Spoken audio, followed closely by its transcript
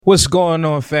What's going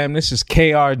on, fam? This is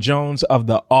KR Jones of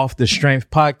the Off the Strength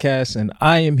podcast, and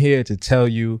I am here to tell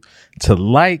you to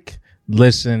like,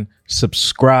 listen,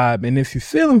 subscribe, and if you're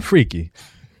feeling freaky,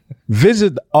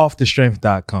 visit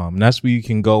offthestrength.com. That's where you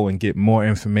can go and get more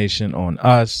information on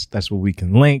us. That's where we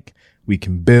can link, we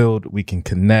can build, we can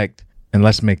connect, and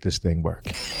let's make this thing work.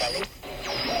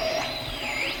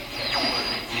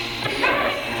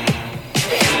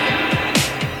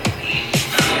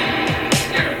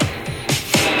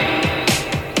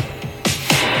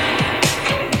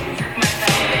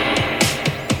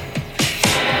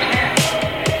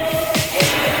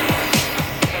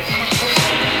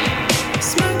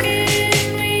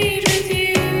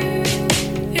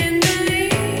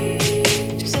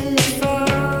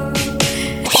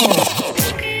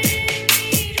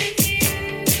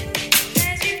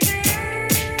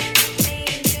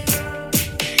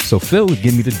 So Phil would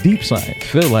give me the deep science.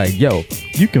 Phil like, yo,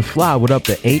 you can fly with up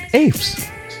to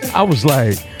 8/8. I was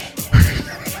like,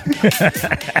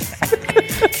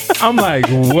 I'm like,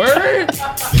 word?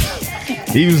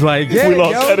 He was like, yeah, we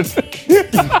lost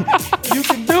you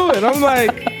can do it. I'm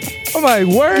like,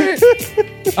 word?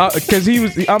 Cause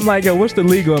I'm like, yo, what's the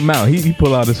legal amount? He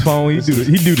pull out his phone. He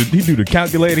do the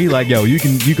calculator. He like, yo, you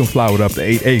can fly with up to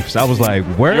 8/8. I was like,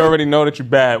 word? You already know that you're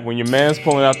bad when your man's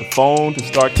pulling out the phone to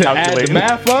start calculating.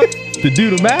 Add the math up, to do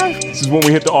the math. This is when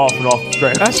we hit the off and off the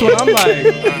strength. That's what I'm like.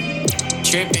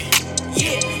 Tripping,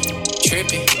 yeah,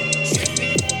 tripping,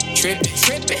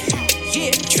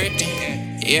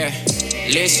 yeah.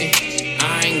 Listen,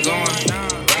 I ain't going,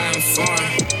 riding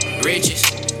foreign, riches,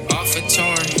 off a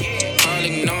torn, all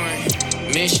ignoring,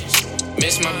 missions,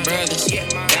 miss my brothers,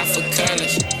 die for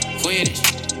colors, quitters,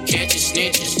 catching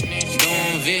snitches,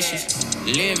 going vicious,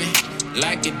 living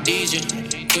like a DJ,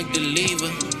 quick to leave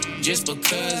her, just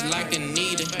because like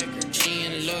Anita, she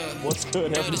in love. What's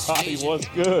good, everybody? What's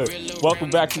good? Welcome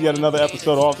back to yet another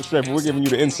episode of Off the Strength. We're giving you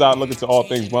the inside look into all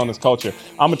things wellness culture.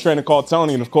 I'm a trainer called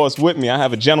Tony, and of course, with me, I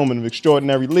have a gentleman of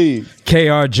extraordinary league.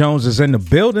 KR Jones is in the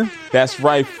building. That's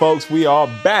right, folks. We are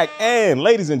back. And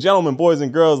ladies and gentlemen, boys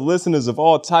and girls, listeners of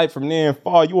all type from near and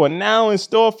far, you are now in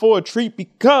store for a treat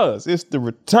because it's the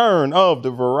return of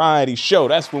the variety show.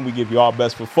 That's when we give you our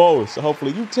best foot forward. So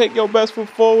hopefully you take your best foot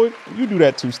forward. You do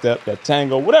that two-step, that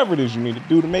tango, whatever it is you need to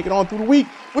do to make it on through the week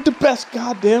with the best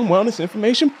goddamn wellness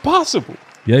information possible.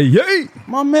 Yay.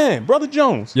 My man, Brother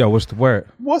Jones. Yo, what's the word?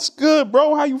 What's good,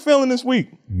 bro? How you feeling this week?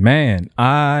 Man,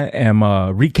 I am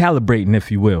recalibrating,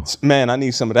 if you will. Man, I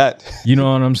need some of that. You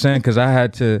know what I'm saying? Because I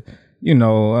had to,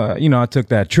 I took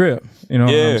that trip. You know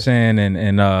what I'm saying?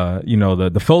 And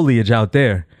the foliage out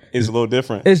there is a little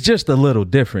different. It's just a little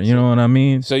different. You know what I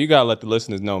mean? So you got to let the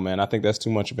listeners know, man. I think that's too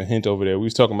much of a hint over there. We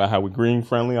was talking about how we're green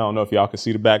friendly. I don't know if y'all can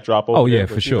see the backdrop over there. Oh, yeah,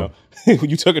 for sure.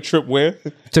 You took a trip where?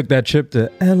 Took that trip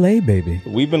to L.A., baby.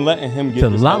 We've been letting him get to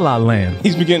La La Land.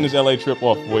 He's been getting this L.A. trip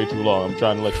off way too long. I'm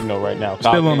trying to let you know right now.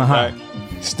 Still on the high.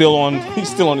 He's still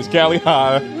on his Cali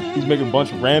high. He's making a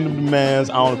bunch of random demands.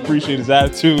 I don't appreciate his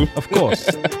attitude. Of course.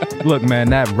 Look, man,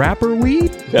 that rapper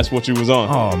weed. That's what you was on.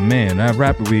 Oh, man, that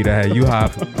rapper weed I had you high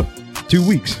for 2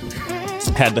 weeks.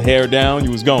 Had the hair down,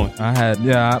 you was going. I had,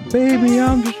 baby,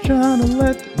 I'm just trying to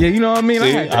let... Yeah, you know what I mean?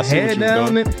 See, I had the hair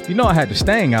down. I had the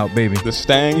Stang out, baby. The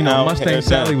Stang out. Mustang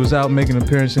Sally was out making an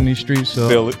appearance in these streets. So,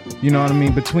 feel it. You know what I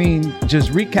mean? Between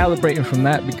just recalibrating from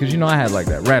that, because, I had like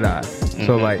that red eye. Mm-hmm.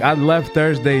 So, I left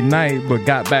Thursday night, but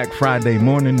got back Friday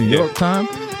morning, New York time.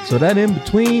 So that in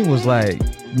between was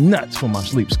nuts for my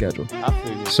sleep schedule. I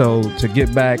feel you. So to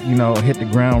get back, hit the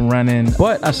ground running.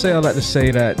 But I say all that to say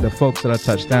that the folks that I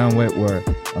touched down with were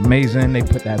amazing. They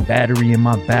put that battery in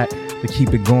my back to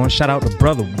keep it going. Shout out to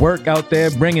Brother Work out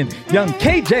there bringing young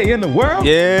KJ in the world.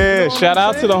 Yeah, shout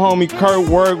out to the homie Kurt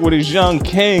Work with his young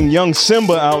king, young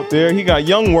Simba out there. He got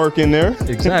young Work in there.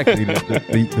 Exactly.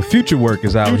 The future Work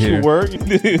is out here. Future Work.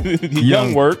 The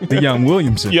young Work. The young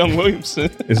Williamson. Young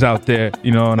Williamson. is out there.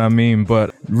 You know what I mean?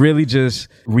 But really just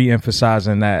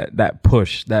re-emphasizing that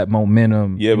push, that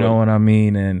momentum. Yeah, you know what I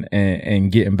mean?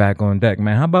 And getting back on deck,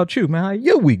 man. How about you, man? How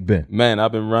your week been? Man,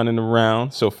 I've been running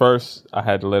around. So first, I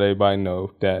had to let everybody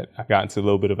know that I got into a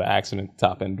little bit of an accident at the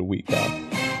top end of the week.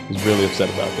 I was really upset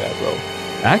about that, bro.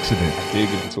 Accident? I did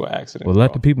get into an accident. Well,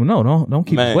 let the people know. Don't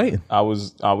keep us waiting. I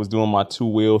was doing my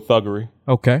two-wheel thuggery.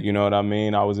 Okay. You know what I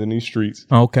mean? I was in these streets.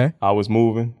 Okay. I was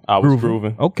moving. I was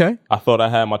grooving. Okay. I thought I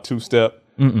had my two-step.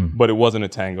 But it wasn't a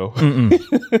tango.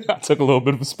 I took a little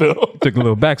bit of a spill. Took a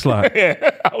little backslide.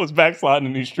 Yeah, I was backsliding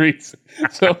in these streets.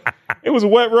 So it was a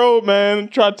wet road, man.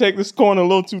 Tried to take this corner a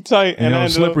little too tight.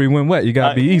 And slippery when wet. You got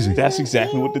to be easy. That's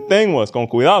exactly what the thing was. Con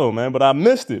cuidado, man. But I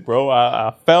missed it, bro.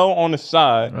 I fell on the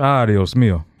side. Adios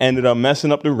mio. Ended up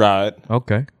messing up the ride.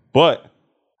 Okay. But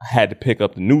I had to pick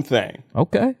up the new thing.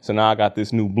 Okay. So now I got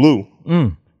this new blue.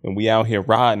 And we out here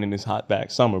riding in this hot back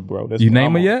summer, bro. That's You what name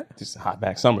I'm her on. yet? Just hot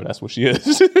back summer. That's what she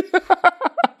is.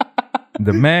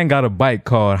 The man got a bike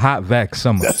called Hot Vac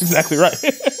Summer. That's exactly right.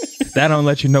 That don't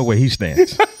let you know where he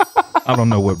stands. I don't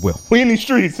know what will. We in these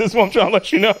streets. That's what I'm trying to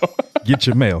let you know. Get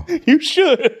your mail. You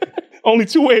should. Only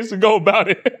 2 ways to go about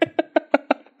it.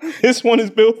 This one is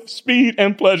built for speed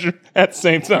and pleasure at the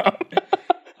same time.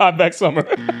 Hot back summer.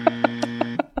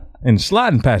 And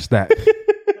sliding past that,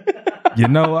 you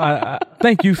know, I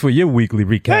thank you for your weekly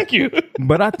recap. Thank you.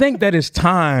 But I think that it's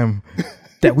time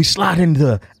that we slide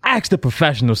into Ask the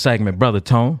Professional segment, Brother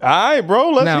Tone. All right,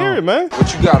 bro. Let's hear it, man.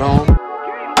 What you got, home?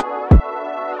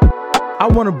 I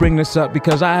want to bring this up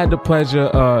because I had the pleasure,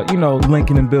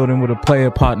 linking and building with a player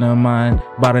partner of mine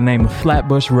by the name of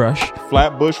Flatbush Rush.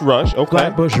 Flatbush Rush. Okay.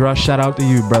 Flatbush Rush, shout out to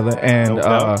you, brother. And No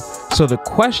doubt. so the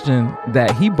question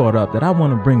that he brought up that I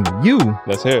want to bring to you,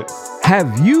 Let's hear it.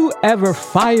 have you ever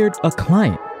fired a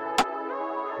client?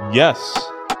 Yes.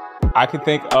 I can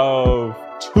think of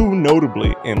 2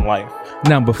 notably in life.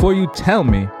 Now, before you tell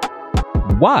me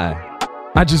why,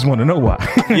 I just want to know why.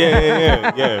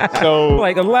 Yeah. So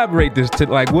Like, elaborate this to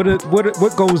like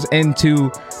what goes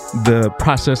into the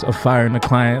process of firing a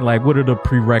client? Like, what are the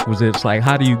prerequisites? Like,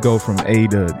 how do you go from A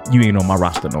to you ain't on my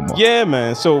roster no more? yeah,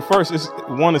 man. So first, it's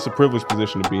a privileged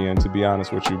position to be in, to be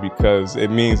honest with you, because it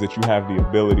means that you have the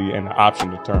ability and the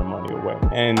option to turn money away.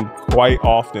 And quite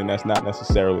often, that's not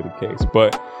necessarily the case.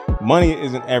 But money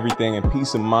isn't everything, and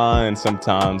peace of mind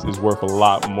sometimes is worth a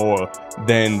lot more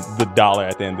than the dollar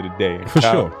at the end of the day. For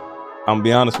sure. I'm gonna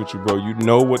be honest with you, bro. You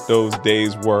know what those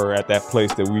days were at that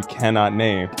place that we cannot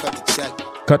name.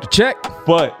 Cut the check.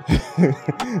 But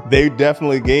they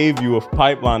definitely gave you a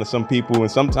pipeline to some people,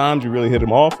 and sometimes you really hit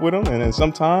them off with them, and then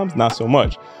sometimes not so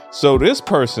much. So this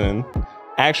person,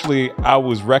 actually, I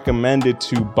was recommended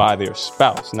to by their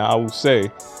spouse. Now, I will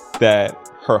say that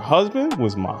her husband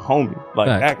was my homie. Like,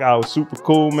 Right. that guy was super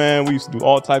cool, man. We used to do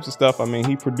all types of stuff. I mean,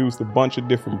 he produced a bunch of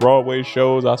different Broadway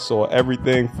shows. I saw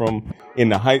everything from In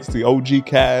the Heights to OG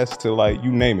Cast to, like,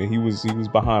 you name it. He was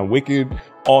behind Wicked,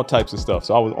 all types of stuff.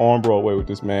 So I was on Broadway with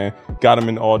this man, got him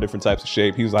in all different types of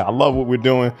shape. He was like, I love what we're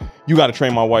doing. You got to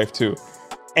train my wife too.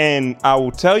 And I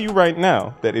will tell you right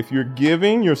now that if you're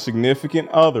giving your significant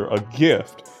other a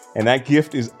gift, and that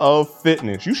gift is of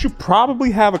fitness, you should probably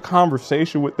have a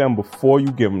conversation with them before you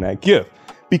give them that gift,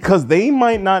 because they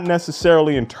might not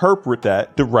necessarily interpret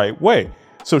that the right way.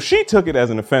 So she took it as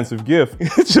an offensive gift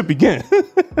to begin.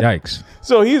 Yikes.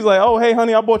 So he's like, oh, hey,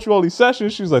 honey, I bought you all these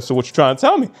sessions. She's like, so what you trying to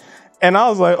tell me? And I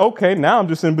was like, okay, now I'm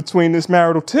just in between this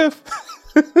marital tiff.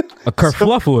 A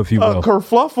kerfluffle, if you will. A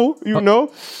kerfluffle, you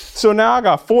know? So now I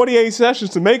got 48 sessions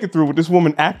to make it through with this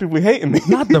woman actively hating me.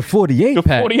 Not the 48 The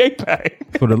pack. 48 pack.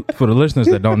 For the listeners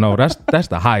that don't know, that's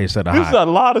the highest of the This is high. a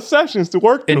lot of sessions to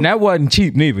work through. And that wasn't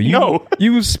cheap neither. No.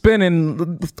 You was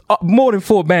spending more than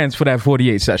 4 bands for that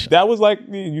 48 session. That was like,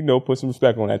 put some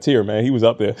respect on that tier, man. He was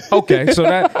up there. Okay, so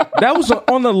that was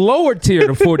on the lower tier.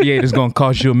 The 48 is going to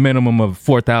cost you a minimum of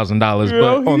 $4,000. You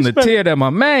know, But on the tier that my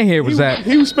man here was at,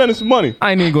 He was spending some money.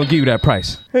 I ain't even going to give you that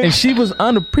price. And she was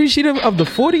unappreciative of the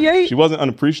 48? She wasn't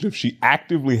unappreciative. She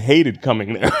actively hated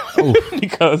coming there.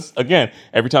 Because, again,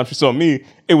 every time she saw me,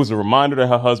 it was a reminder that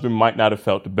her husband might not have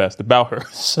felt the best about her.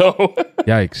 So,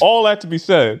 Yikes. all that to be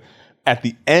said, at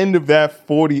the end of that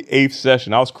 48th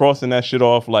session, I was crossing that shit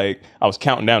off like I was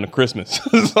counting down to Christmas.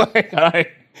 It's like, all right,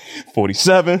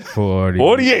 47,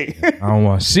 48. I don't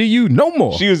want to see you no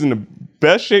more. She was in the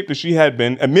best shape that she had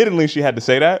been. Admittedly, she had to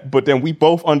say that, but then we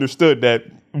both understood that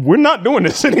we're not doing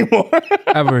this anymore.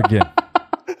 Ever again.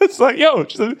 It's like, yo,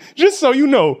 just so you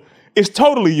know, it's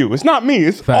totally you. It's not me.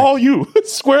 It's Facts. all you.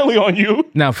 It's squarely on you.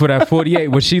 Now, for that 48,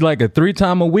 was she like a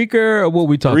 3-time a weeker or what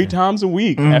we talking? 3 times a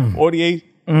week at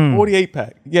 48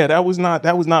 pack. Yeah, that was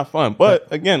not fun. But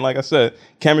again, like I said,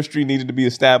 chemistry needed to be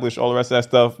established. All the rest of that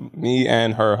stuff. Me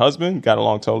and her husband got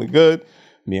along totally good.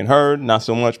 Me and her, not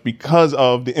so much because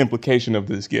of the implication of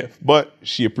this gift. But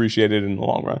she appreciated it in the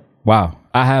long run. Wow.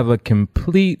 I have a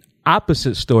complete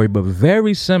opposite story, but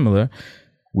very similar.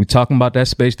 We talking about that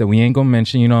space that we ain't gonna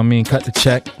mention, you know what I mean? Cut the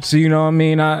check. So, you know what I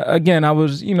mean? I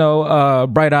was,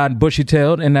 bright-eyed,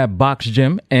 bushy-tailed in that box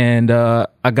gym, and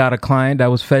I got a client that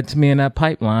was fed to me in that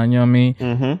pipeline, you know what I mean?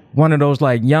 Mm-hmm. One of those,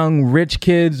 like, young, rich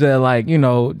kids that, like,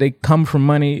 they come from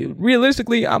money.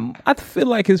 Realistically, I feel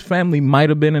like his family might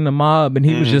have been in the mob, and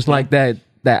he was just like that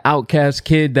outcast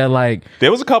kid that, like...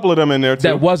 There was a couple of them in there, too.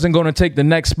 That wasn't gonna take the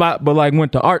next spot, but, like,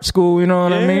 went to art school, you know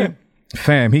what I mean?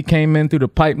 Fam, he came in through the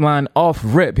pipeline off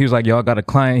rip. He was like, yo, I got a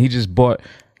client. He just bought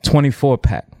 24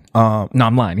 pack. No,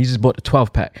 I'm lying. He just bought the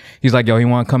 12 pack. He's like, yo, he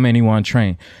want to come in. He want to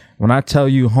train. When I tell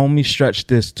you, homie stretched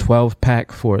this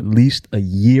 12-pack for at least a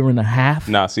year and a half.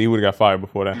 Nah, see, he would have got fired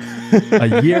before that.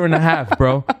 A year and a half,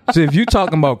 bro. So if you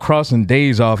talking about crossing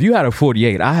days off, you had a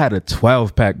 48. I had a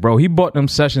 12-pack, bro. He bought them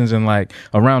sessions in like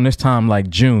around this time, like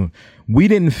June. We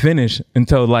didn't finish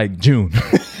until like June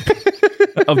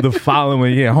of the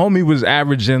following year. Homie was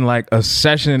averaging like a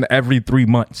session every 3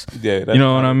 months. Yeah, that's you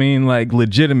know what I mean? Like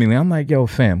legitimately, I'm like, yo,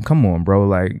 fam, come on, bro.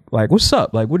 Like, what's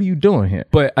up? Like, what are you doing here?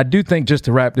 But I do think, just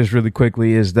to wrap this really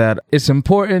quickly, is that it's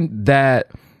important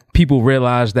that people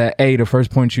realize that, the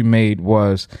first point you made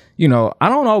was, you know, I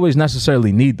don't always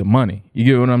necessarily need the money. You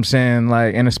get what I'm saying?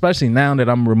 Like, and especially now that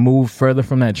I'm removed further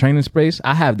from that training space,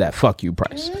 I have that fuck you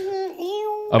price.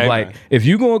 Of like, if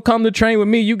you gonna come to train with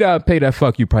me, you gotta pay that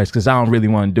fuck you price, because I don't really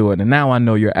want to do it. And now I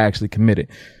know you're actually committed.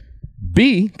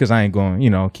 B, because I ain't going, you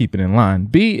know, keep it in line.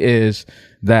 B is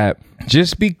that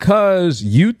just because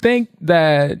you think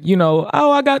that, you know,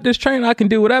 oh, I got this training, I can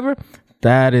do whatever.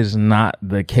 That is not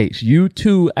the case. You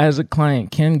too, as a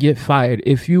client, can get fired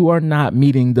if you are not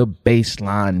meeting the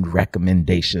baseline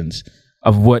recommendations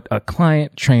of what a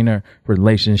client-trainer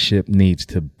relationship needs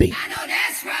to be. I know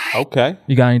that's right. Okay.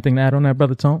 You got anything to add on that,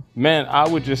 Brother Tone? Man, I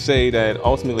would just say that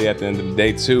ultimately at the end of the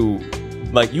day too,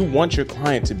 like, you want your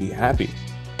client to be happy.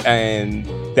 And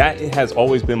that has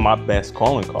always been my best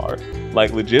calling card.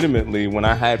 Like, legitimately, when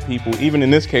I had people, even in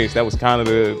this case, that was kind of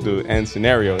the end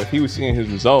scenario. If he was seeing his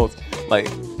results, like,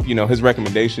 you know, his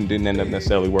recommendation didn't end up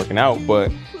necessarily working out.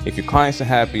 But if your clients are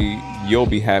happy, you'll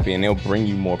be happy, and they'll bring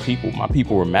you more people. My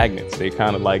people were magnets. They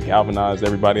kind of like galvanized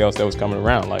everybody else that was coming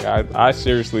around. Like, I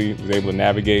seriously was able to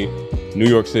navigate New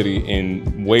York City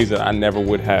in ways that I never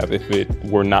would have if it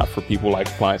were not for people like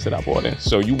clients that I brought in.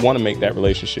 So you want to make that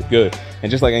relationship good.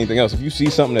 And just like anything else, if you see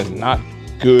something that's not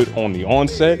good on the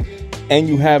onset and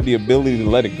you have the ability to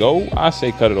let it go, I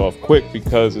say cut it off quick,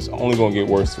 because it's only going to get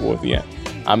worse toward the end.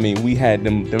 I mean, we had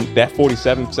that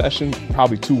 47th session,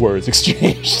 probably 2 words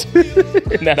exchanged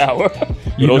in that hour.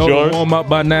 You know the warm up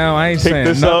by now. I ain't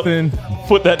saying nothing.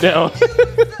 Put that down.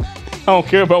 I don't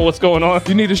care about what's going on.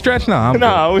 You need to stretch now.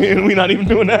 Nah, we not even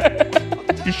doing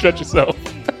that. You stretch yourself.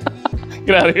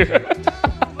 Get out of here.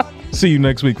 See you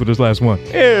next week for this last one.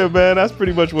 Yeah, man, that's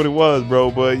pretty much what it was,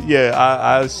 bro. But yeah,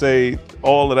 I say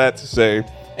all of that to say,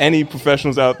 any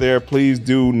professionals out there, please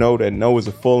do know that no is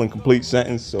a full and complete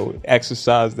sentence. So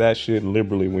exercise that shit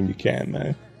liberally when you can,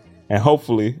 man. And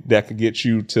hopefully that could get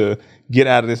you to get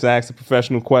out of this ask a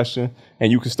professional question,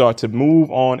 and you can start to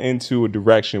move on into a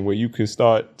direction where you can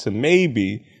start to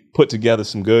maybe put together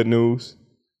some good news,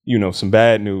 you know, some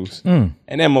bad news. And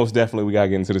then most definitely we got to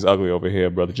get into this ugly over here,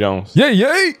 Brother Jones.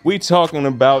 Yay. We talking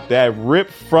about that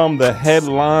rip from the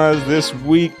headlines this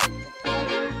week.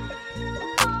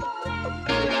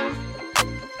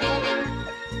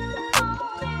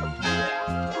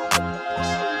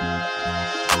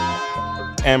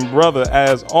 And brother,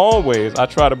 as always, I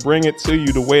try to bring it to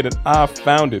you the way that I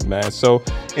found it, man. So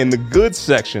in the good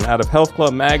section out of Health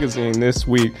Club magazine this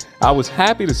week, I was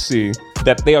happy to see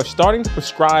that they are starting to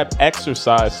prescribe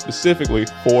exercise specifically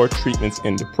for treatments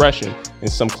in depression in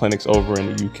some clinics over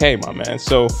in the UK, my man.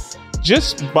 So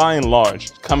just by and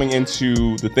large, coming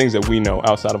into the things that we know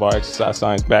outside of our exercise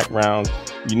science background,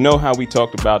 you know how we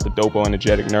talked about the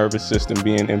dopaminergic nervous system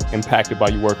being impacted by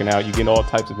you working out. You get all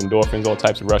types of endorphins, all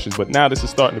types of rushes. But now this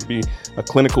is starting to be a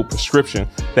clinical prescription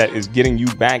that is getting you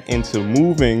back into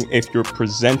moving if you're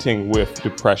presenting with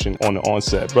depression on the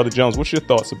onset. Brother Jones, what's your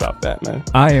thoughts about that, man?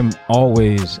 I am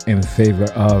always in favor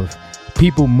of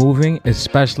people moving,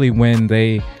 especially when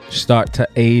they start to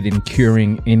aid in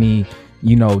curing any,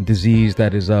 you know, disease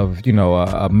that is of, you know,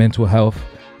 a mental health,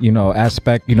 you know,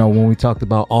 aspect. You know, when we talked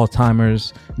about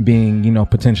Alzheimer's being, you know,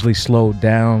 potentially slowed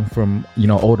down from, you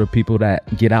know, older people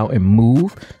that get out and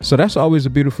move. So that's always a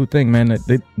beautiful thing, man.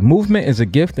 The movement is a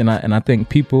gift, and I think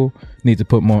people need to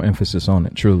put more emphasis on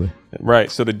it, truly.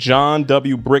 Right. So the John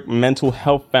W. Brick Mental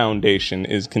Health Foundation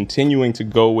is continuing to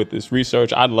go with this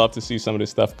research. I'd love to see some of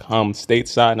this stuff come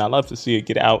stateside, and I'd love to see it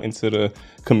get out into the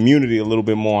community a little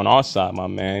bit more on our side, my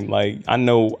man. Like, I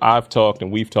know I've talked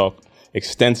and we've talked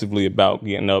extensively about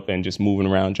getting up and just moving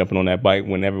around, jumping on that bike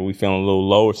whenever we feeling a little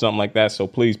low or something like that. So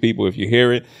please, people, if you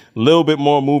hear it, a little bit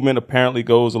more movement apparently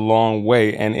goes a long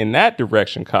way. And in that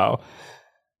direction, Kyle,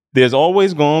 There's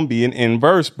always going to be an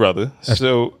inverse, brother.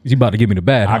 So you about to give me the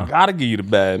bad, huh? I got to give you the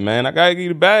bad, man. I got to give you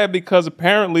the bad because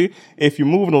apparently if you're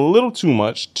moving a little too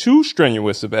much, too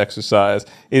strenuous of exercise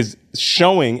is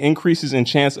showing increases in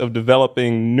chance of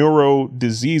developing neuro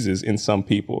diseases in some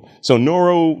people. So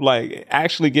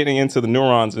actually getting into the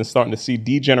neurons and starting to see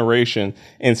degeneration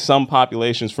in some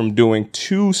populations from doing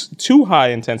too high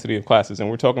intensity of classes. And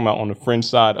we're talking about on the fringe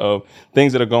side of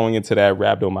things that are going into that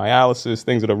rhabdomyolysis,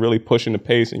 things that are really pushing the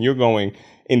pace, and you're going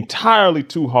entirely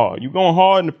too hard. You're going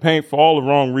hard in the paint for all the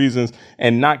wrong reasons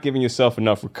and not giving yourself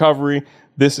enough recovery.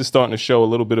 This is starting to show a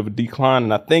little bit of a decline.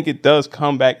 And I think it does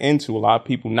come back into a lot of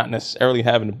people not necessarily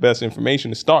having the best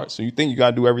information to start. So you think you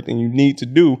got to do everything you need to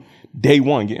do day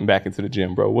one, getting back into the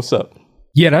gym, bro. What's up?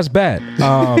 Yeah, that's bad.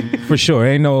 For sure.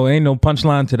 Ain't no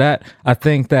punchline to that. I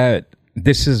think that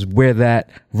this is where that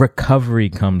recovery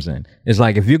comes in. It's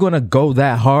like, if you're going to go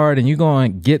that hard and you're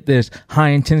going to get this high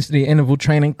intensity interval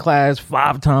training class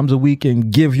 5 times a week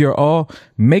and give your all,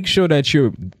 make sure that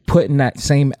you're putting that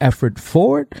same effort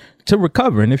forward to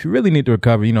recover. And if you really need to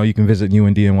recover, you can visit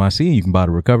UND NYC. You can buy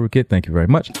the recovery kit. Thank you very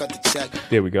much.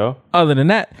 There we go. Other than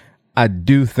that, I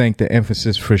do think the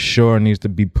emphasis for sure needs to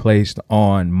be placed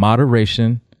on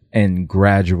moderation and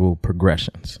gradual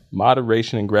progressions.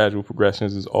 Moderation and gradual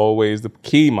progressions is always the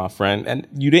key, my friend. And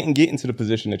you didn't get into the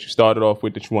position that you started off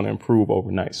with that you want to improve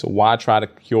overnight. So why try to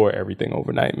cure everything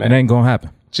overnight, man? It ain't gonna happen.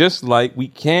 Just like we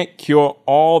can't cure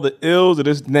all the ills of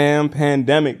this damn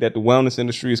pandemic that the wellness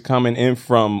industry is coming in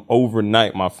from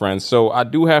overnight, my friends. So I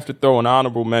do have to throw an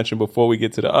honorable mention before we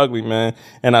get to the ugly, man.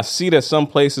 And I see that some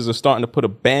places are starting to put a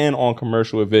ban on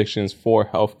commercial evictions for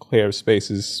healthcare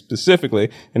spaces specifically.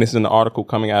 And this is an article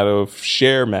coming out of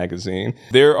Share magazine.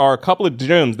 There are a couple of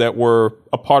gyms that were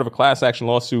a part of a class action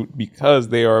lawsuit because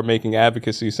they are making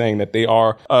advocacy saying that they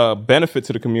are a benefit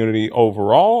to the community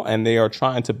overall, and they are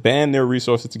trying to band their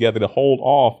resources together to hold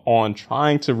off on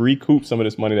trying to recoup some of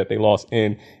this money that they lost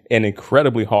in an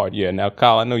incredibly hard year. Now,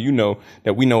 Kyle, I know you know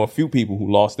that we know a few people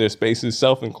who lost their spaces,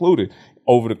 self-included,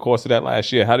 over the course of that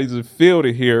last year. How does it feel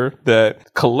to hear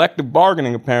that collective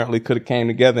bargaining apparently could have came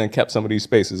together and kept some of these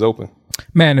spaces open?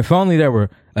 Man, if only there were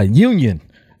a union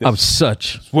of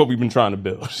such. It's what we've been trying to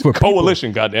build.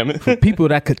 Coalition, goddammit. For people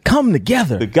that could come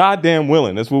together. The goddamn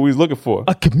willing. That's what we was looking for.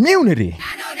 A community.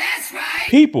 I know that's right.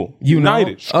 People.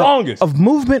 United. Strongest. Of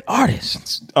movement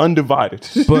artists. Undivided.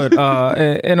 But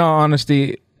in all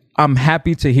honesty, I'm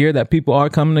happy to hear that people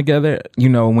are coming together.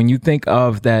 When you think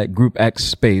of that Group X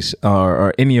space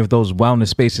or any of those wellness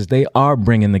spaces, they are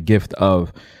bringing the gift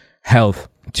of health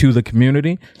to the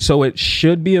community. So it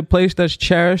should be a place that's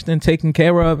cherished and taken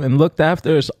care of and looked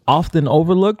after. It's often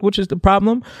overlooked, which is the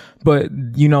problem. But,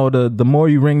 the more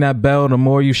you ring that bell, the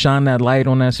more you shine that light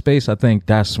on that space, I think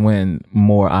that's when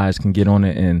more eyes can get on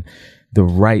it and the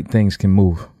right things can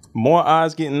move. More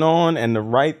eyes getting on and the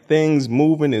right things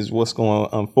moving is what's going on.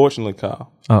 Unfortunately,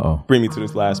 Kyle. Uh-oh. Bring me to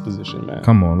this last position, man.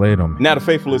 Come on, lay it on me. Now, the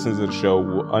faithful listeners of the show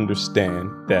will understand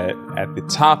that at the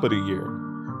top of the year,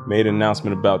 made an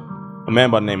announcement about a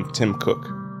man by the name of Tim Cook.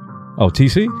 Oh,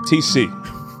 TC?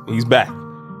 TC. He's back.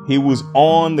 He was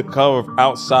on the cover of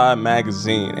Outside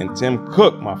magazine. And Tim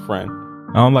Cook, my friend.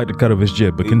 I don't like the cut of his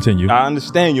jib, but continue. I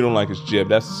understand you don't like his jib.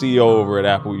 That's the CEO over at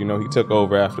Apple. He took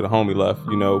over after the homie left,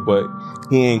 but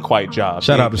he ain't quite job.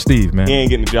 Shout out to Steve, man. He ain't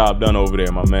getting the job done over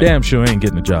there, my man. Damn sure he ain't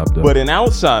getting the job done. But in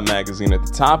Outside magazine at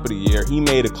the top of the year, he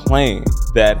made a claim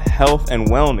that health and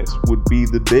wellness would be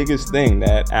the biggest thing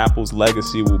that Apple's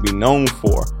legacy will be known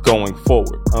for going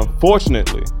forward.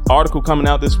 Unfortunately, article coming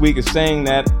out this week is saying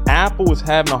that Apple is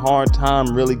having a hard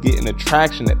time really getting the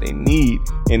traction that they need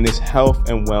in this health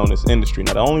and wellness industry.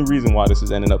 Now, the only reason why this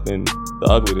is ending up in the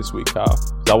ugly this week, Kyle,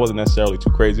 is I wasn't necessarily too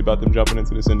crazy about them jumping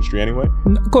into this industry anyway.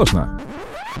 No, of course not.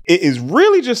 It is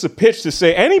really just a pitch to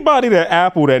say anybody at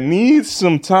Apple that needs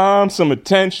some time, some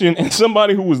attention, and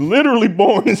somebody who was literally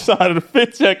born inside of the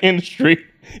fit tech industry,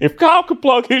 if Kyle could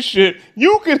plug his shit,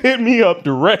 you could hit me up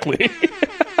directly.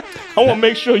 I want to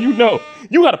make sure you know.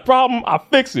 You got a problem, I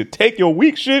fix it. Take your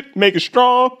weak shit, make it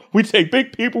strong. We take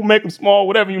big people, make them small,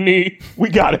 whatever you need. We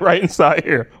got it right inside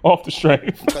here, off the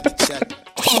strength.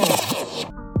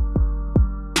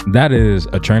 That is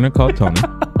a trainer called Tony.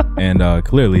 And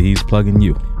clearly he's plugging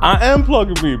you. I am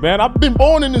plugging me, man. I've been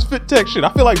born in this fit tech shit.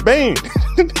 I feel like Bane.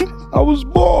 I was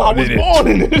born in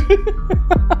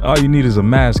it. All you need is a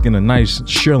mask and a nice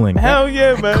shilling. Hell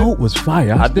yeah, man. That coat was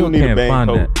fire. I still do need can't a Bane find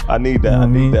coat. that. I need that. I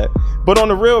need that. But on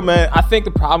the real, man, I think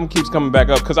the problem keeps coming back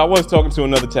up because I was talking to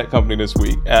another tech company this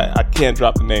week. I can't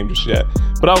drop the name just yet.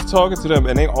 But I was talking to them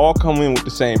and they all come in with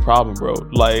the same problem, bro.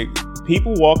 Like,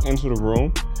 people walk into the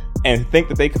room and think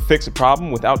that they could fix a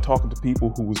problem without talking to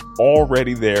people who was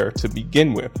already there to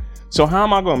begin with. So how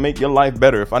am I going to make your life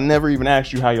better if I never even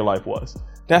asked you how your life was?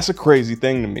 That's a crazy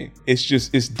thing to me.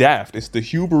 It's daft. It's the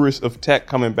hubris of tech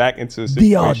coming back into the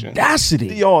situation.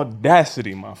 The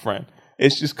audacity, my friend.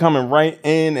 It's just coming right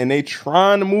in, and they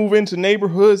trying to move into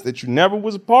neighborhoods that you never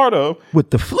was a part of. With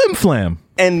the flim flam.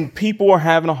 And people are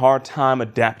having a hard time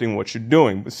adapting what you're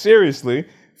doing. But seriously,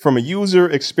 from a user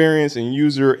experience and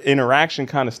user interaction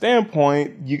kind of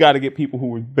standpoint, you got to get people who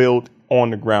were built on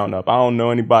the ground up. I don't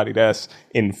know anybody that's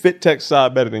in the fit tech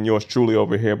side better than yours truly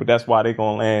over here, but that's why they're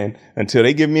going to land until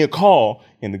they give me a call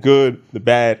in the good, the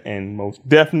bad, and most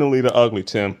definitely the ugly,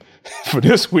 Tim, for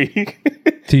this week.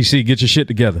 TC, get your shit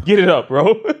together. Get it up,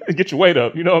 bro. Get your weight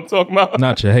up. You know what I'm talking about?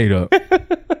 Not your hate up.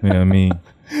 You know what I mean?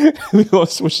 We're going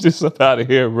to switch this up out of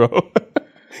here, bro.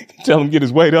 Tell him get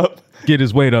his weight up. Get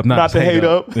his weight up, not the hate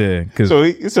up. Yeah. So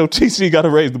TC got to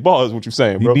raise the bar is what you're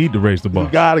saying, bro. You need to raise the bar. You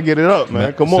got to get it up,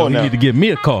 man. Come on now. You need to give me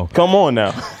a call. Come on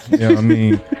now. You know what I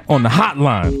mean? On the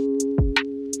hotline.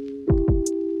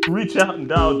 Reach out and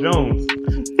dial Jones.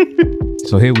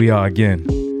 So here we are again,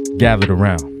 gathered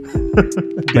around.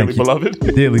 Dearly beloved.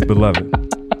 Dearly beloved.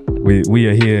 We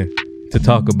are here to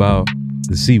talk about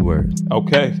the C word.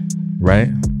 Okay. Right?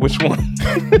 Which one?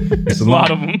 It's a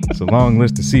lot of them. It's a long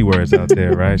list of C words out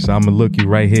there, right? So I'm going to look you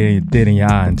right here dead in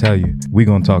your eye and tell you, we're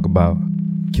going to talk about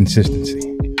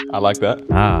consistency. I like that.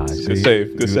 Good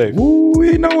save. Good save. Ooh,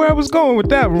 you know where I was going with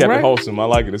that one, Kept right? it wholesome. I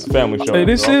like it. It's a family show. Hey,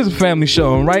 this is a family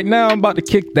show. And right now, I'm about to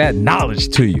kick that knowledge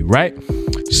to you, right?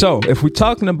 So if we're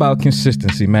talking about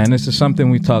consistency, man, this is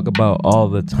something we talk about all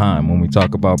the time. When we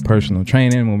talk about personal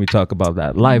training, when we talk about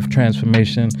that life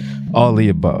transformation, all the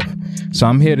above. So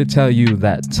I'm here to tell you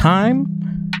that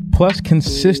time plus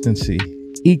consistency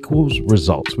equals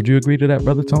results. Would you agree to that,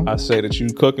 Brother Tone? I say that you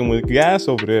cooking with gas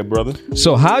over there, brother.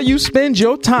 So how you spend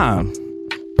your time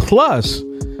plus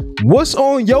what's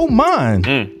on your mind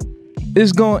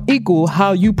is going to equal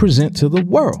how you present to the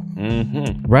world.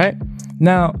 Right?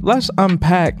 Now, let's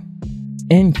unpack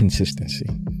inconsistency,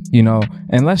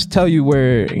 and let's tell you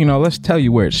where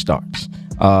it starts.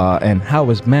 And how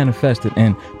it's manifested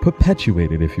and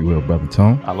perpetuated, if you will, Brother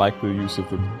Tone. I like the use of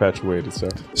the perpetuated, sir.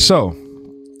 So,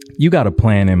 you got a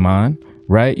plan in mind,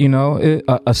 right?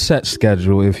 A set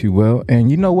schedule, if you will.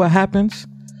 And you know what happens?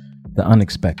 The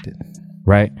unexpected,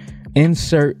 right?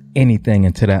 Insert anything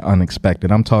into that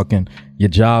unexpected. I'm talking your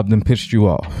job done pissed you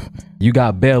off. You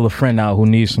got bail a friend out who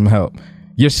needs some help.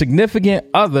 Your significant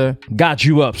other got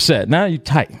you upset. Now you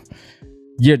tight.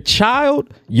 Your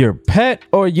child, your pet,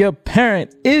 or your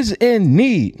parent is in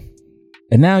need.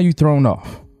 And now you thrown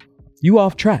off. You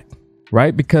off track,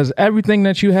 right? Because everything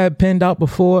that you had pinned out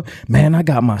before, man, I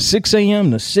got my 6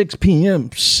 a.m. to 6 p.m.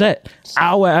 set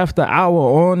hour after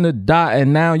hour on the dot.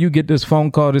 And now you get this phone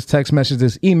call, this text message,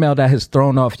 this email that has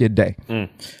thrown off your day.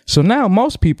 So now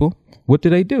most people, what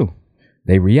do?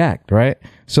 They react, right?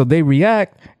 So they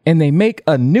react and they make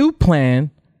a new plan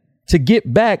to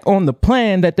get back on the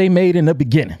plan that they made in the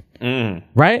beginning.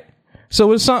 Right?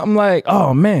 So it's something like,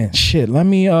 oh man, shit, let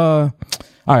me, all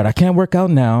right, I can't work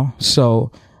out now.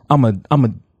 So I'm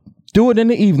a do it in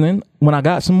the evening when I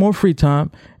got some more free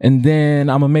time, and then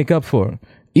I'm gonna make up for it.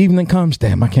 Evening comes,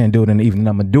 damn, I can't do it in the evening.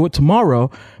 I'm gonna do it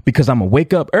tomorrow because I'm gonna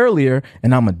wake up earlier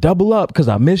and I'm gonna double up because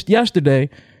I missed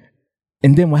yesterday.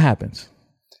 And then what happens?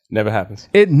 Never happens.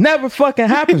 It never fucking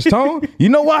happens, Tone. You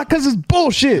know why? Because it's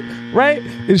bullshit, right?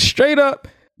 It's straight up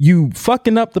you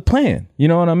fucking up the plan. You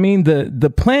know what I mean?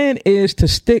 The plan is to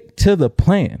stick to the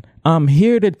plan. I'm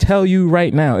here to tell you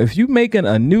right now, if you making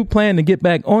a new plan to get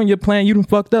back on your plan, you done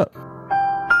fucked up. You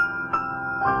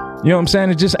know what I'm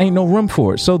saying? It just ain't no room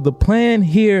for it. So the plan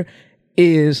here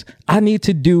is I need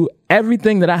to do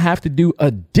everything that I have to do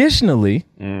additionally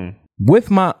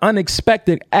with my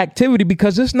unexpected activity,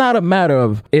 because it's not a matter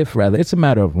of if, rather, it's a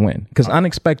matter of when, because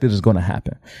unexpected is going to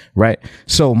happen, right?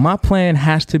 So my plan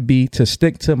has to be to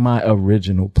stick to my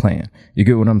original plan. You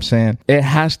get what I'm saying? It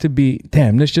has to be,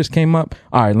 damn, this just came up.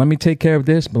 All right, let me take care of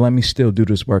this, but let me still do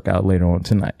this workout later on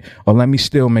tonight. Or let me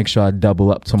still make sure I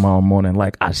double up tomorrow morning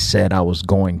like I said I was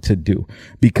going to do.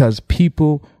 Because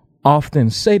people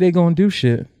often say they're going to do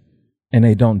shit and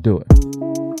they don't do it.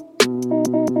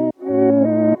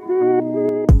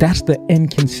 That's the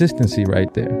inconsistency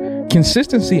right there.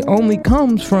 Consistency only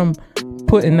comes from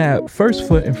putting that first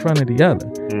foot in front of the other,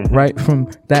 right? From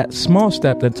that small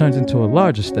step that turns into a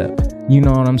larger step. You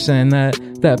know what I'm saying?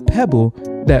 That pebble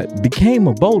that became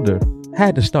a boulder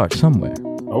had to start somewhere.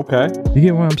 Okay. You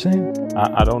get what I'm saying?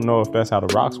 I don't know if that's how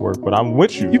the rocks work, but I'm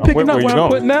with you. You picking up what I'm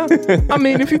putting out? I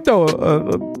mean, if you throw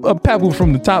a pebble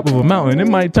from the top of a mountain, it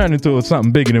might turn into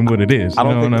something bigger than what it is. I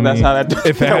don't think that's how that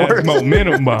if it has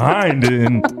momentum behind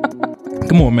it.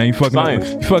 Come on, man. You fucking Science.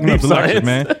 up, you fucking up Deep the lecture, science.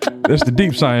 man. That's the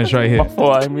deep science right here. My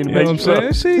fault, I didn't mean to You know make what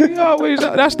I'm saying? See, you always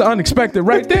that's the unexpected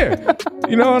right there.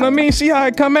 You know what I mean? See how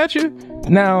I come at you?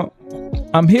 Now,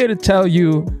 I'm here to tell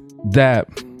you that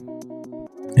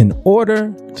in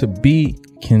order to be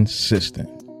consistent,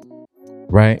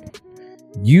 right,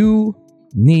 you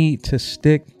need to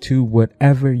stick to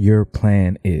whatever your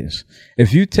plan is.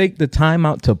 If you take the time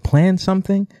out to plan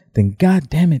something, then God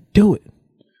damn it, do it.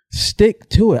 Stick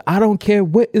to it. I don't care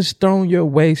what is thrown your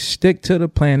way. Stick to the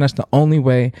plan. That's the only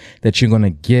way that you're going to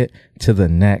get to the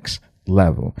next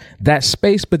level. That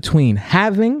space between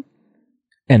having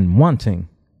and wanting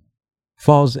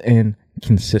falls in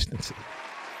consistency.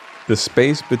 The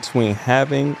space between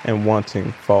having and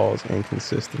wanting falls in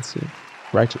consistency.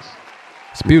 Righteous.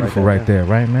 It's beautiful right there,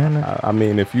 right, man? I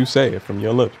mean, if you say it from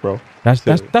your lips, bro.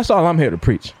 That's all I'm here to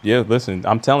preach. Yeah, listen,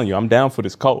 I'm telling you, I'm down for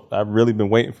this cult. I've really been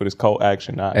waiting for this cult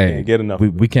action. I can't get enough.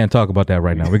 We can't talk about that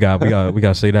right now. We got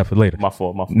to say that for later. My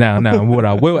fault. Now, what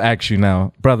I will ask you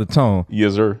now, Brother Tone.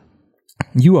 Yes, sir.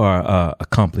 You are an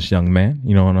accomplished young man.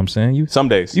 You know what I'm saying? Some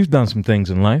days. You've done some things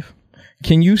in life.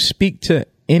 Can you speak to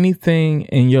anything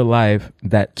in your life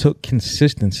that took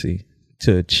consistency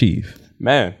to achieve?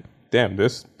 Man, damn,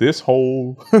 this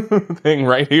whole thing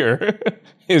right here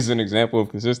is an example of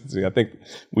consistency. I think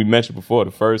we mentioned before,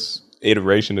 the first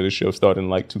iteration of the show started in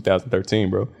like 2013,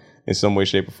 bro, in some way,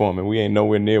 shape, or form. And we ain't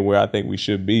nowhere near where I think we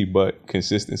should be, but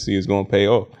consistency is going to pay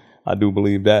off. I do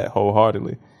believe that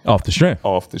wholeheartedly. Off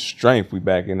the strength, we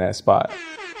back in that spot.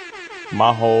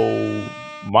 My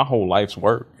whole life's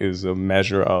work is a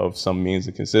measure of some means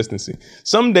of consistency.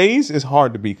 Some days it's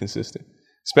hard to be consistent,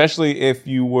 especially if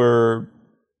you were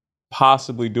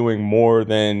possibly doing more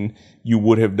than you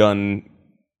would have done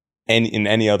in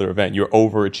any other event. You're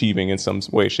overachieving in some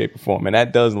way, shape, or form. And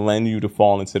that does lend you to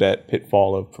fall into that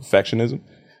pitfall of perfectionism.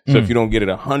 So if you don't get it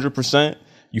 100%,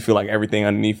 you feel like everything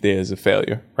underneath there is a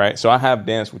failure, right? So I have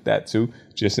danced with that too,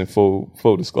 just in full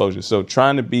disclosure. So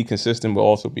trying to be consistent but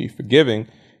also be forgiving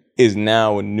is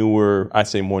now a newer, I'd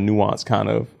say more nuanced kind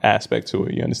of aspect to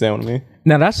it. You understand what I mean?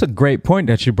 Now, that's a great point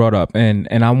that you brought up. And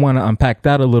I want to unpack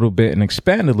that a little bit and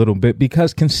expand a little bit,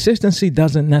 because consistency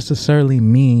doesn't necessarily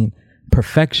mean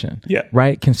perfection. Yeah.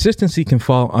 Right? Consistency can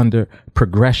fall under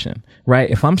progression, right?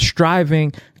 If I'm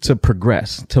striving to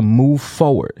progress, to move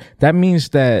forward, that means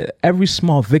that every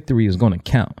small victory is going to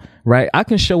count, right? I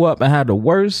can show up and have the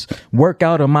worst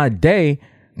workout of my day,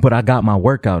 but I got my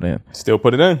workout in. Still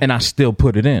put it in. And I still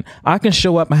put it in. I can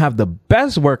show up and have the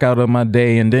best workout of my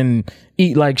day and then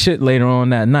eat like shit later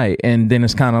on that night. And then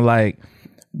it's kind of like,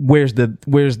 where's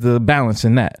the balance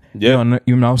in that? Yeah.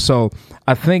 You know, so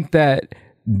I think that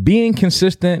being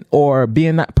consistent or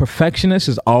being not perfectionist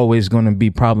is always going to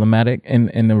be problematic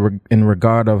in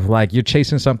regard of like you're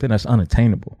chasing something that's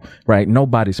unattainable, right?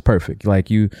 Nobody's perfect.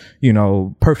 Like you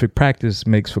know, perfect practice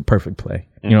makes for perfect play.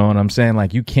 You know what I'm saying?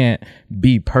 Like you can't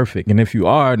be perfect. And if you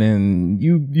are, then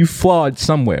you flawed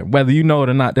somewhere, whether you know it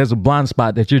or not. There's a blind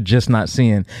spot that you're just not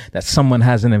seeing that someone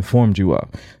hasn't informed you of.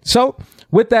 So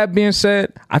with that being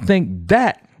said, I think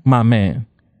that, my man,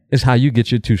 is how you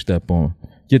get your two-step on,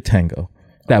 your tango.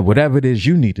 That whatever it is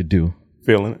you need to do,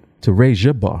 Feeling it. to raise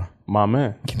your bar, My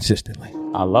man. consistently.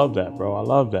 I love that, bro. I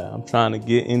love that. I'm trying to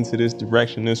get into this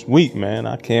direction this week, man.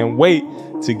 I can't wait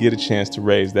to get a chance to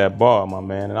raise that bar, my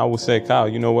man. And I will say, Kyle,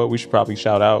 you know what? We should probably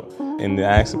shout out in the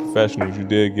Ask the Professionals. You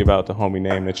did give out the homie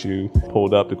name that you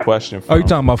pulled up the question from. Oh, you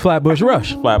talking about Flatbush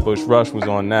Rush? Flatbush Rush was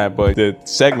on that, but the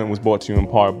segment was brought to you in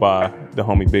part by the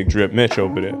homie Big Drip Mitch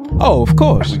over there. Oh, of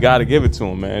course. We got to give it to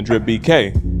him, man. Drip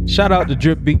BK. Shout out to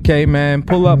Drip BK, man.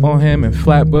 Pull up on him in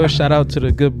Flatbush. Shout out to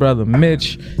the good brother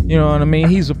Mitch. You know what I mean?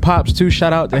 He's a pops too.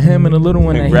 Shout out to him and the little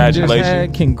one that he just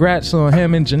had. Congrats on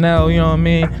him and Janelle. You know what I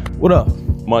mean? What up?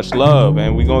 Much love,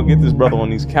 and we're gonna get this brother on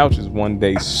these couches one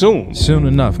day soon. Soon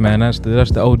enough, man. That's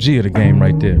the OG of the game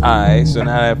right there. Alright, so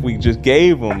now if we just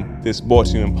gave him this brought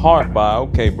to you in part by,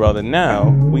 okay, brother, now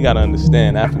we gotta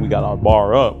understand after we got our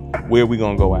bar up, where we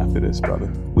gonna go after this,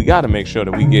 brother? We gotta make sure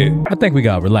that we get I think we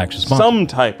got relaxed response. some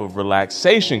type of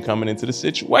relaxation coming into the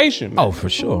situation, man. Oh, for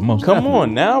sure. Most Come definitely.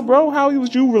 on now, bro. How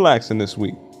was you relaxing this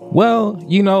week? Well,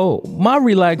 you know, my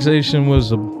relaxation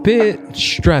was a bit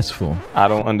stressful I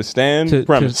don't understand to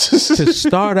premises. to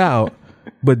start out,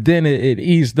 but then it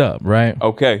eased up, right?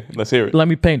 Okay, let's hear it. Let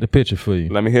me paint the picture for you.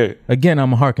 Let me hear it. Again,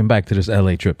 I'm harking back to this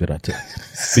LA trip that I took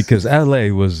because LA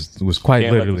was quite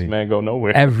Can't let literally this man go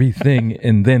nowhere. everything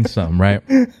and then some, right?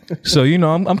 So, you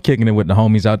know, I'm kicking it with the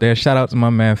homies out there. Shout out to my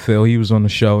man Phil. He was on the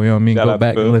show. You know what I mean? Shout Go out to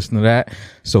back Phil. and listen to that.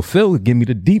 So Phil would give me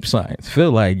the deep science.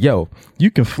 Phil like, yo, you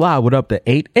can fly with up to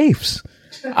 8/8.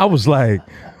 I was like,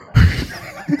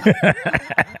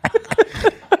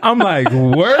 I'm like,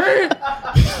 word?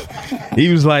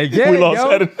 He was like, yeah, We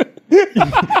lost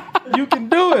you can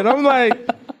do it. I'm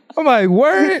like,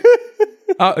 word?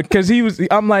 Cause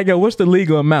I'm like, yo, what's the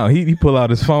legal amount? He pull out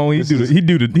his phone. He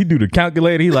do the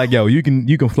calculator. He like, yo, you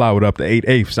can fly with up to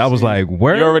 8/8. I was like,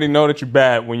 word? You already know that you're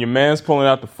bad when your man's pulling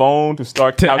out the phone to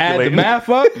start to add calculating. the math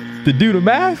up, to do the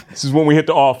math. This is when we hit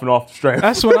the off and off the strength.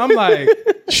 That's when I'm like,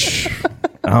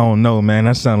 I don't know, man.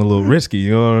 That sounds a little risky.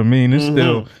 You know what I mean? It's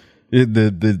still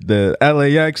the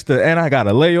LAX, and I got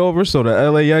a layover, so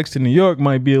the LAX to New York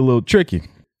might be a little tricky.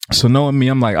 So knowing me,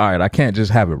 I'm like, all right, I can't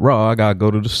just have it raw. I gotta go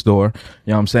to the store.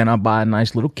 You know what I'm saying? I buy a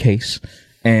nice little case,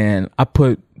 and I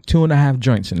put 2.5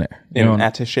 joints in there. In an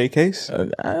attaché case? I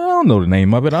don't know the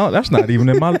name of it. That's not even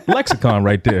in my lexicon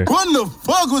right there. What the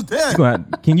fuck was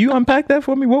that? Can you unpack that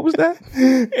for me? What was that?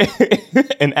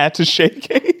 An attaché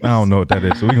case? I don't know what that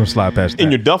is, so we're going to slide past that.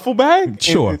 In your duffel bag?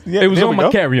 Sure. It was on my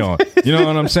carry-on. You know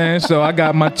what I'm saying? So I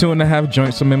got my 2.5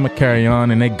 joints. I'm in my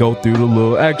carry-on, and they go through the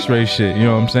little x-ray shit. You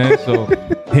know what I'm saying? So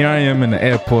here I am in the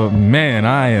airport. Man,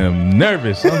 I am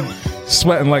nervous. I'm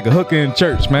sweating like a hooker in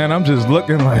church, man. I'm just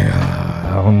looking like,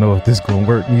 I don't know if this gonna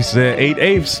work. He said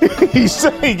 8/8. He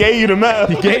said he gave you the math.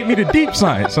 He gave me the deep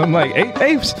science. I'm like,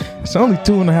 8/8? It's only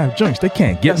 2.5 joints. They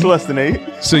can't get That's me. less than 8.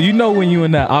 So you know when you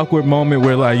in that awkward moment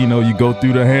where like, you know, you go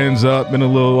through the hands up and a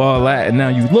little all that, and now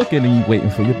you looking and you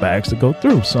waiting for your bags to go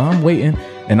through. So I'm waiting,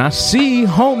 and I see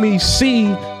homie see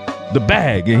the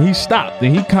bag, and he stopped,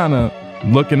 and he kind of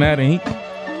looking at it, and he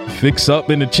fix up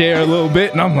in the chair a little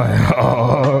bit, and I'm like,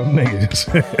 oh, nigga,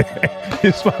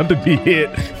 it's about to be hit.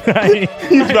 I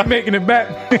ain't making it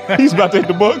back. He's about to hit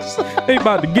the books. They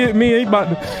about to get me. They about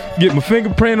to get my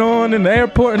fingerprint on in the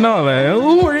airport and all that.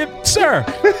 Ooh,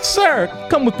 sir,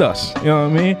 come with us. You know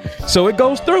what I mean? So it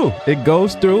goes through.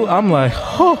 I'm like,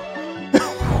 oh,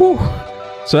 whew.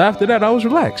 So after that, I was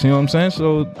relaxed. You know what I'm saying?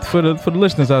 So for the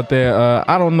listeners out there,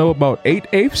 I don't know about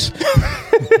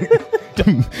 8/8.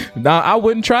 Now, I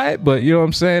wouldn't try it, but you know what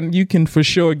I'm saying? You can for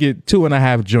sure get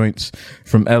 2.5 joints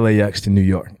from LAX to New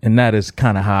York. And that is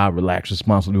kind of how I relax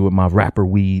responsibly with my rapper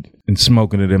weed and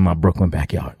smoking it in my Brooklyn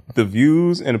backyard. The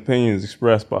views and opinions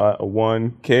expressed by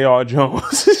one KR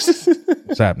Jones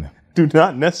What's happening? do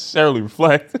not necessarily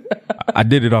reflect. I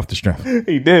did it off the strength.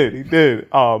 He did.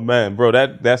 Oh, man, bro,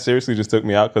 that seriously just took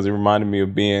me out because it reminded me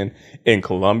of being in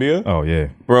Colombia. Oh, yeah.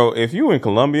 Bro, if you in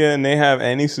Colombia and they have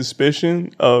any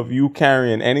suspicion of you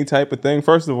carrying any type of thing,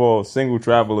 first of all, single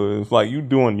travelers, like you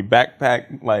doing your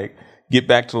backpack, like get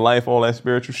back to life, all that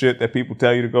spiritual shit that people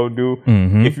tell you to go do.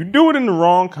 Mm-hmm. If you do it in the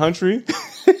wrong country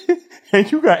and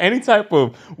you got any type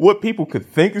of what people could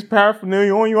think is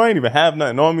paraphernalia on you, I ain't even have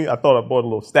nothing on me. I thought I bought a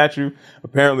little statue.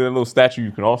 Apparently, that little statue,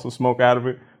 you can also smoke out of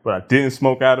it, but I didn't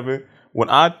smoke out of it. When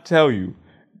I tell you,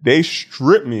 they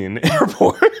stripped me in the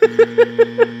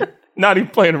airport. Not even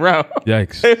playing around.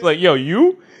 Yikes. It's like, yo,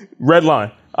 you red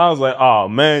line. I was like, oh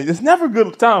man, it's never a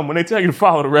good time when they tell you to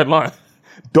follow the red line.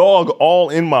 Dog all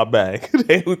in my bag.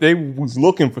 They was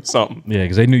looking for something. Yeah,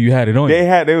 because they knew you had it on you.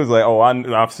 They was like, oh,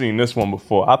 I've seen this one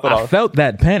before. I felt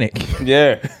that panic.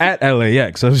 Yeah. At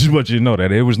LAX. I just want you to know that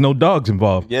there was no dogs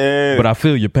involved. Yeah. But I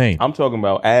feel your pain. I'm talking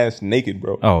about ass naked,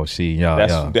 bro. Oh, see, y'all.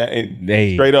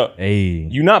 Hey, straight up. Hey.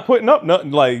 You not putting up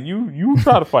nothing. Like, you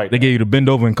try to fight. They gave you the bend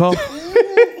over and cough.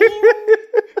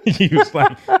 He was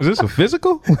like, is this a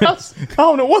physical? I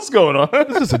don't know what's going on.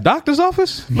 Is this a doctor's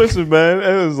office? Listen, man,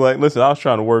 it was like, I was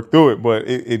trying to work through it, but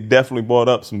it definitely brought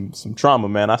up some trauma,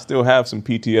 man. I still have some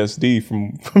PTSD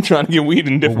from trying to get weed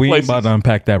in different places. We ain't about to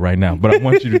unpack that right now, but I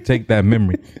want you to take that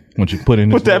memory. I want you to put it in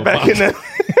this Put that back box. in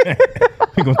there.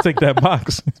 We're going to take that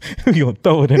box. We're going to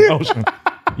throw it in the ocean.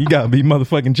 You got to be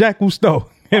motherfucking Jack Cousteau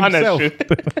himself.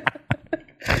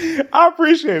 I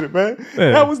appreciate it, man.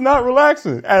 Yeah. That was not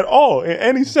relaxing at all in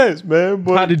any sense, man.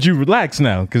 But how did you relax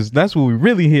now? Because that's what we're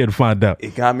really here to find out.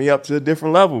 It got me up to a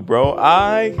different level, bro.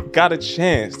 I got a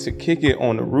chance to kick it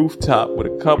on the rooftop with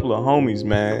a couple of homies,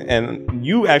 man. And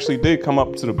you actually did come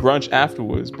up to the brunch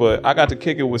afterwards, but I got to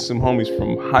kick it with some homies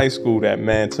from high school that,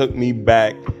 man, took me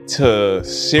back to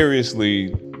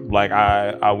seriously like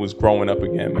I was growing up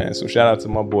again, man. So shout out to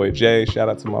my boy Jay, shout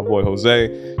out to my boy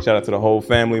Jose, shout out to the whole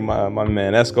family, my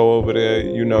man Esco over there.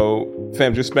 You know,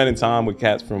 fam, just spending time with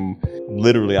cats from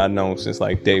literally I know since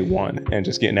like day one, and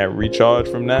just getting that recharge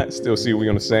from that. Still see we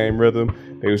on the same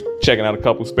rhythm. They was checking out a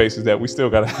couple spaces that we still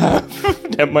gotta have.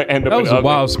 That might end up. That was a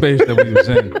wild space that we was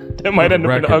in. That might end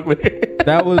up in the ugly.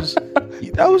 That was.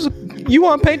 You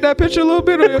want to paint that picture a little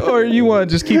bit, or you want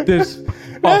to just keep this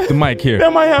off the mic here?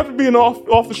 That might have to be an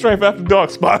off the strength after dark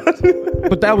spot.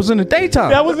 But that was in the daytime.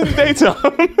 That was in the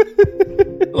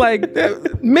daytime. Like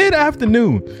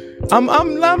mid-afternoon.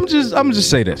 I'm just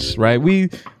say this, right? We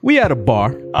at a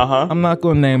bar. I'm not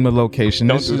gonna name the location.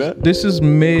 Don't do that. This is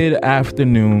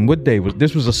mid-afternoon. What day was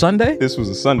this? Was a Sunday? This was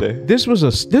a Sunday. This was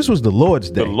the Lord's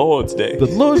Day. The Lord's Day. The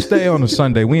Lord's Day on a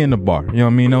Sunday. We in the bar. You know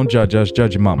what I mean? Don't judge us,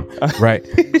 judge your mama. Right?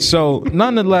 So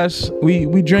nonetheless,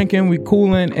 we drinking, we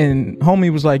cooling, and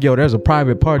homie was like, yo, there's a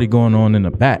private party going on in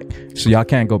the back. So y'all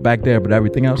can't go back there, but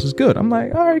everything else is good. I'm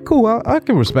like, all right, cool. I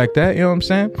can respect that. You know what I'm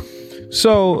saying?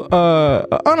 So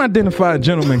an unidentified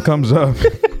gentleman comes up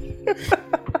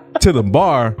to the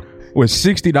bar with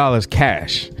 $60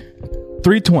 cash,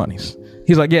 320s.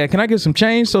 He's like, yeah, can I get some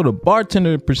change? So the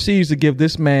bartender proceeds to give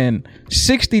this man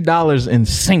 $60 in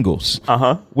singles,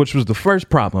 which was the first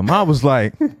problem. I was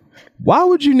like, why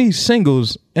would you need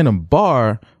singles in a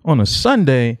bar on a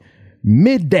Sunday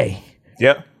midday?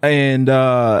 Yep. And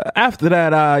after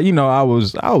that, I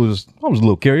was a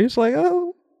little curious, like,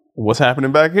 oh, what's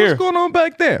happening back here? what's going on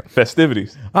back there?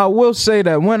 Festivities. I will say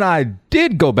that when I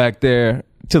did go back there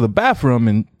to the bathroom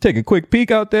and take a quick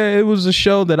peek out there, it was a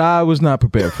show that I was not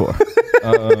prepared for,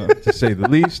 to say the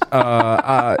least.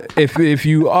 If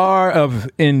you are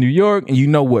in New York and you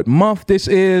know what month this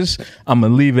is, I'm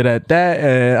gonna leave it at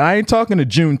that. I ain't talking a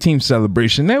Juneteenth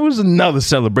celebration. There was another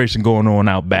celebration going on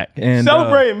out back. And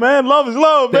celebrate, man. Love is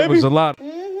love, baby. there was a lot.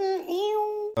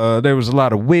 There was a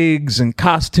lot of wigs and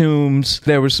costumes.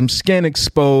 There was some skin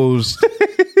exposed.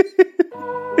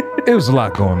 It was a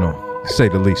lot going on, to say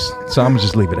the least. So I'm gonna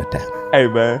just leave it at that. Hey,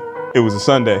 man. It was a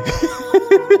Sunday.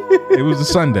 It was a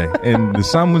Sunday, and the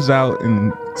sun was out,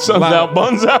 and Sun's out,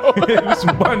 buns out. It was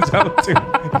some buns out too.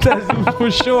 That's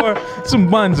for sure. Some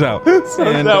buns out.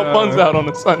 Sun's out, buns out on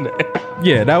a Sunday.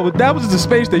 Yeah, that was the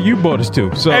space that you brought us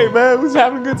to. So Hey, man, we was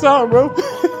having a good time, bro.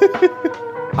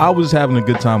 I was having a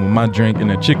good time with my drink and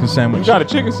a chicken sandwich. Got a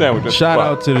chicken sandwich. That's Shout fine.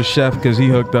 out to the chef because he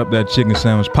hooked up that chicken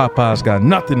sandwich. Popeye's got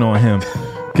nothing on him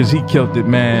because he killed it,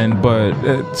 man.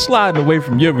 But sliding away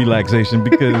from your relaxation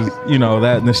because,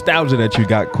 that nostalgia that you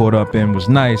got caught up in was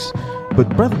nice. But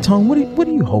Brother Tone, what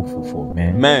are you hopeful for,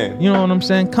 man? Man. You know what I'm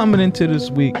saying? Coming into this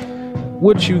week,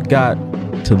 what you got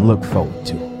to look forward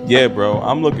to? Yeah, bro.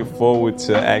 I'm looking forward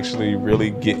to actually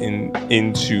really getting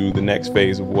into the next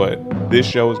phase of what this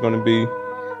show is going to be.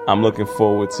 I'm looking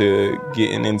forward to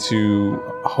getting into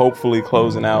hopefully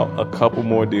closing out a couple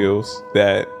more deals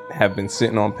that have been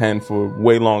sitting on pen for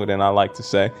way longer than I like to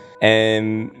say.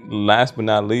 And last but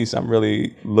not least, I'm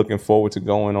really looking forward to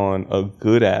going on a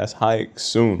good ass hike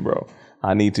soon, bro.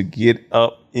 I need to get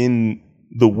up in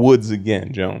the woods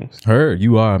again, Jones. Heard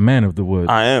you are a man of the woods.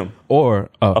 I am. Or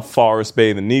A forest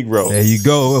bathing Negro. there you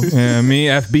go.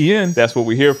 FBN. That's what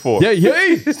we're here for.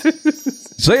 Yeah.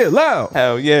 Say it loud.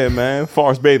 Hell yeah, man.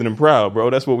 Forest bathing and proud, bro.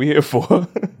 That's what we're here for.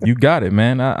 You got it,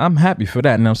 man. I'm happy for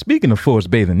that. Now, speaking of forest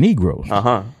bathing Negroes,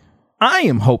 I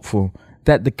am hopeful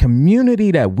that the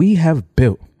community that we have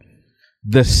built,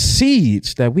 the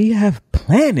seeds that we have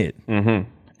planted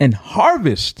and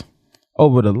harvest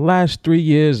over the last 3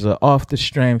 years off the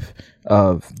strength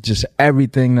of just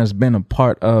everything that's been a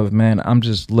part of, man, I'm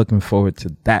just looking forward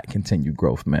to that continued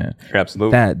growth, man.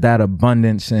 Absolutely. That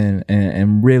abundance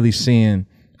and really seeing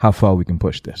how far we can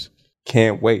push this.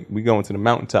 Can't wait. We going to the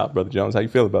mountaintop, Brother Jones. How you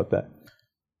feel about that?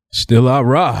 Still I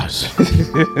rise.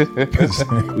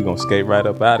 We gonna skate right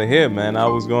up out of here, man. I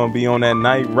was gonna be on that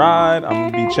night ride. I'm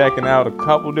gonna be checking out a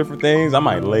couple different things. I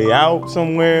might lay out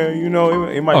somewhere,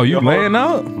 it might Oh, be you laying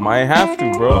out? Might have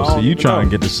to, bro. So you trying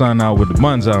to get the sun out with the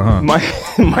buns out, huh?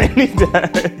 might need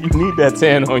that. You need that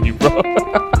tan on you, bro.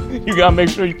 You gotta make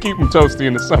sure you keep them toasty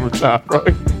in the summertime, bro.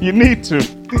 You need to.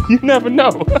 You never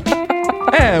know.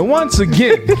 And once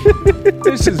again,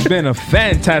 this has been a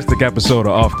fantastic episode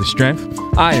of Off the Strength.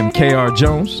 I am KR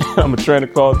Jones. I'm a trainer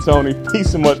called Tony.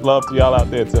 Peace and much love to y'all out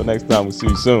there. Till next time, we'll see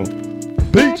you soon.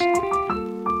 Peace.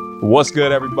 What's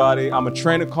good, everybody? I'm a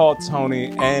trainer called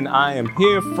Tony, and I am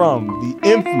here from the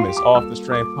infamous Off the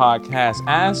Strength podcast,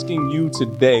 asking you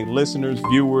today, listeners,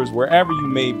 viewers, wherever you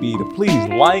may be, to please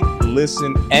like,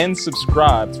 listen, and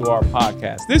subscribe to our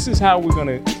podcast. This is how we're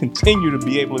going to continue to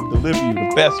be able to deliver you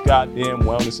the best goddamn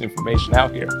wellness information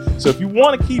out here. So if you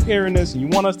want to keep hearing this and you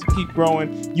want us to keep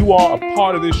growing, you are a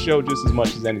part of this show just as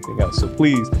much as anything else. So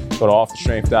please go to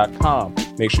offthestrength.com.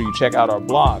 Make sure you check out our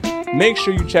blog. Make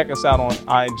sure you check us out on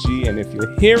IG. And if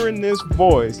you're hearing this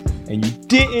voice and you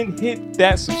didn't hit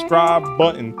that subscribe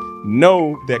button,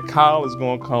 know that Kyle is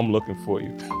going to come looking for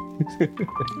you.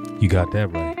 You got that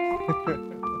right.